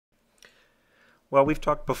Well, we've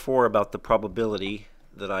talked before about the probability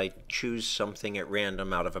that I choose something at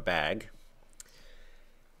random out of a bag.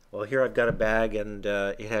 Well, here I've got a bag and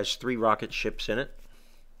it has 3 rocket ships in it.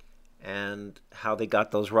 And how they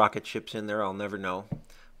got those rocket ships in there, I'll never know.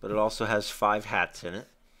 But it also has 5 hats in it.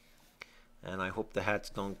 And I hope the hats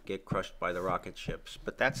don't get crushed by the rocket ships.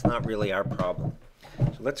 But that's not really our problem.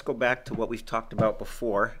 So let's go back to what we've talked about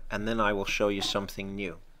before, and then I will show you something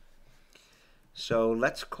new. So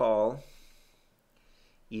let's call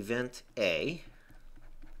event A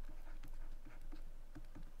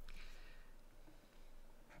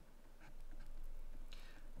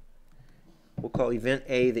we'll call event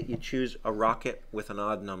A that you choose a rocket with an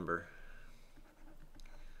odd number.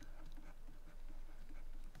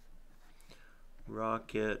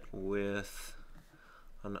 Rocket with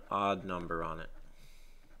an odd number on it.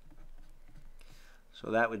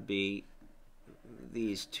 So that would be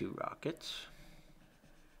these 2 rockets.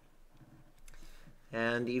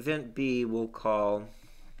 And event B we'll call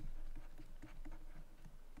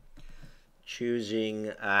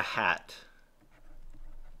choosing a hat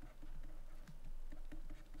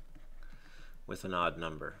with an odd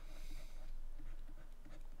number.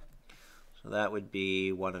 So that would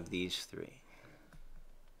be one of these 3.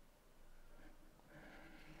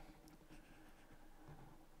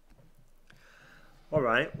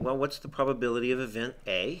 Alright, well, what's the probability of event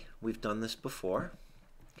A? We've done this before.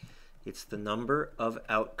 It's the number of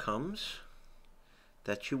outcomes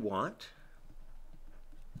that you want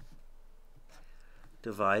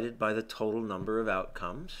divided by the total number of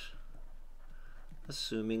outcomes,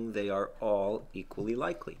 assuming they are all equally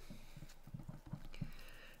likely.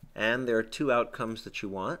 And there are 2 outcomes that you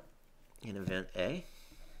want in event A.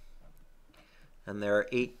 And there are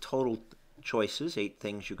 8 total choices, 8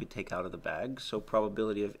 things you could take out of the bag. So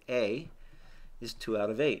probability of A is 2 out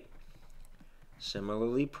of 8.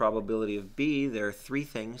 Similarly, probability of B, there are 3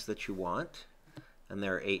 things that you want, and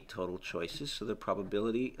there are 8 total choices, so the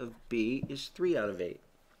probability of B is 3 out of 8.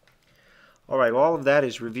 All right, all of that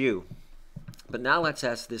is review. But now let's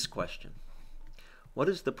ask this question. What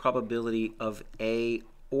is the probability of A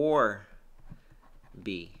or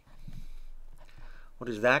B? What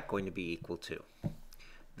is that going to be equal to?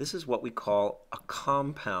 This is what we call a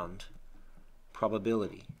compound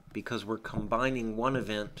probability, because we're combining one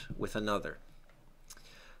event with another.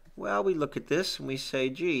 Well, we look at this and we say,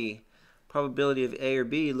 gee, probability of A or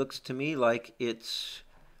B looks to me like it's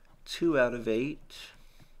 2 out of 8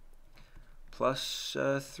 plus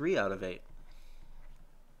 3 out of 8.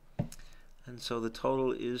 And so the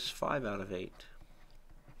total is 5 out of 8.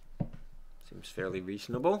 Seems fairly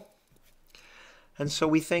reasonable. And so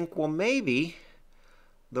we think, well, maybe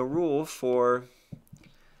the rule for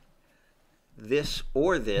this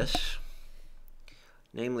or this,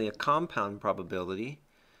 namely a compound probability,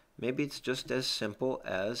 maybe it's just as simple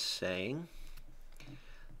as saying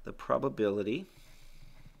the probability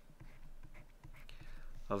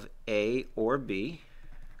of A or B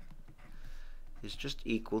is just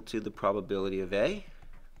equal to the probability of A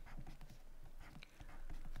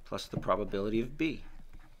plus the probability of B.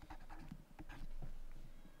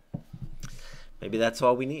 Maybe that's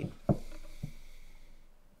all we need.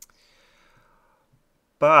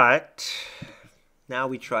 But now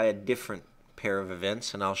we try a different pair of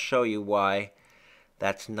events, and I'll show you why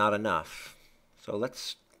that's not enough. So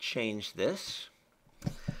let's change this.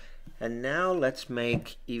 And now let's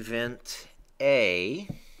make event A.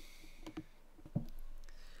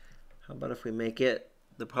 How about if we make it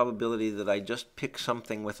the probability that I just pick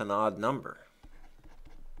something with an odd number?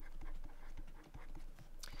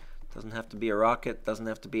 Doesn't have to be a rocket, doesn't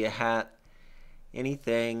have to be a hat,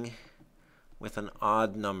 anything with an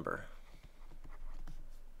odd number.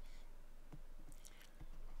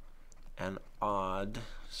 An odd,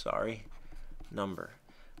 number.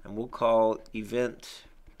 And we'll call event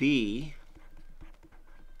B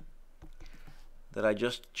that I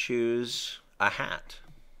just choose a hat,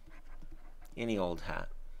 any old hat.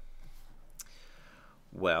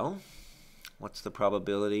 Well, what's the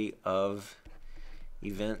probability of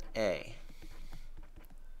event A?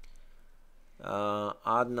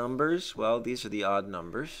 Odd numbers, well, these are the odd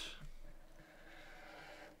numbers.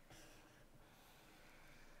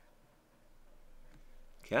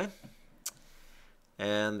 Okay,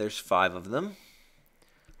 and there's 5 of them,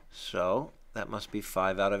 so that must be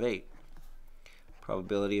 5 out of 8.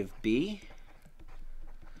 Probability of B,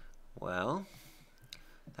 well,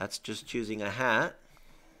 that's just choosing a hat.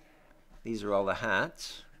 These are all the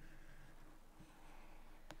hats.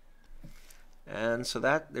 And so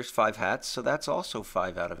there's 5 hats, so that's also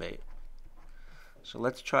 5 out of 8. So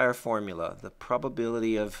let's try our formula. The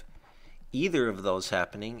probability of either of those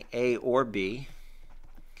happening, A or B,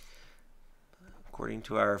 According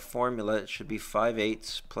to our formula, it should be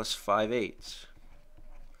 5/8 plus 5/8.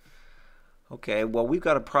 Okay, well, we've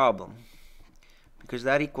got a problem because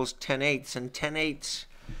that equals 10/8, and 10/8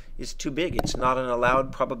 is too big. It's not an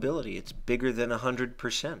allowed probability. It's bigger than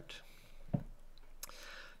 100%.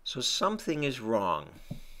 So something is wrong.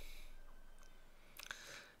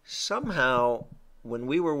 Somehow, when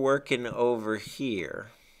we were working over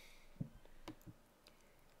here,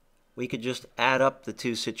 we could just add up the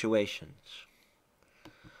two situations.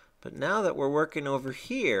 But now that we're working over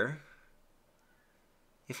here,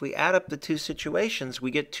 if we add up the two situations,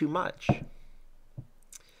 we get too much.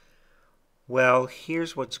 Well,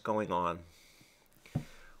 here's what's going on.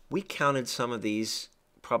 We counted some of these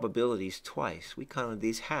probabilities twice. We counted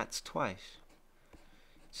these hats twice.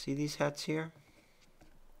 See these hats here?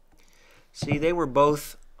 See, they were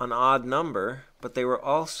both an odd number, but they were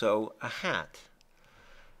also a hat.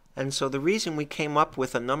 And so the reason we came up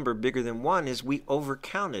with a number bigger than 1 is we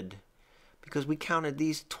overcounted, because we counted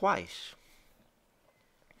these twice.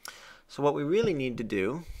 So what we really need to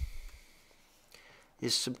do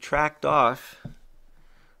is subtract off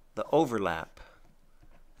the overlap.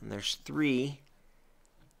 And there's three.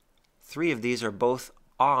 Three of these are both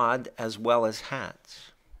odd as well as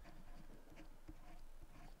hats.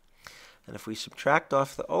 And if we subtract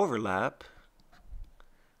off the overlap,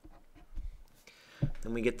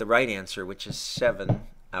 then we get the right answer, which is 7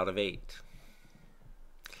 out of 8.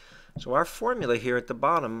 So our formula here at the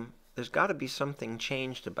bottom, there's got to be something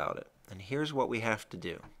changed about it. And here's what we have to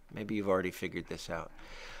do. Maybe you've already figured this out.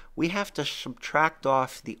 We have to subtract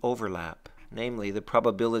off the overlap, namely the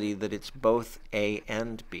probability that it's both A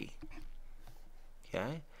and B.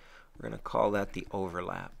 Okay? We're going to call that the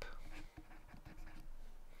overlap.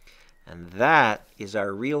 And that is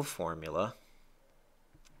our real formula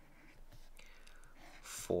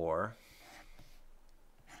for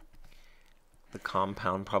the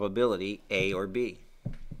compound probability A or B.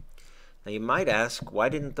 Now you might ask, why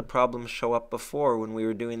didn't the problem show up before when we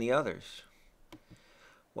were doing the others?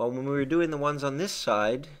 Well, when we were doing the ones on this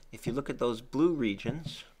side, if you look at those blue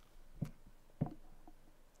regions,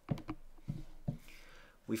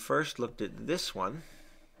 we first looked at this one,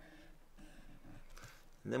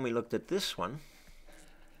 and then we looked at this one,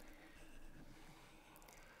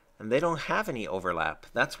 and they don't have any overlap.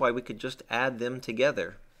 That's why we could just add them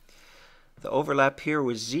together. The overlap here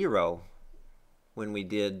was 0 when we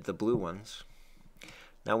did the blue ones.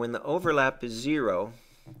 Now when the overlap is 0,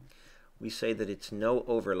 we say that it's no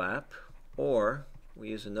overlap, or we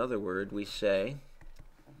use another word, we say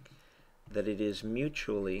that it is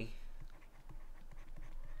mutually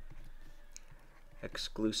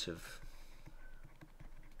exclusive.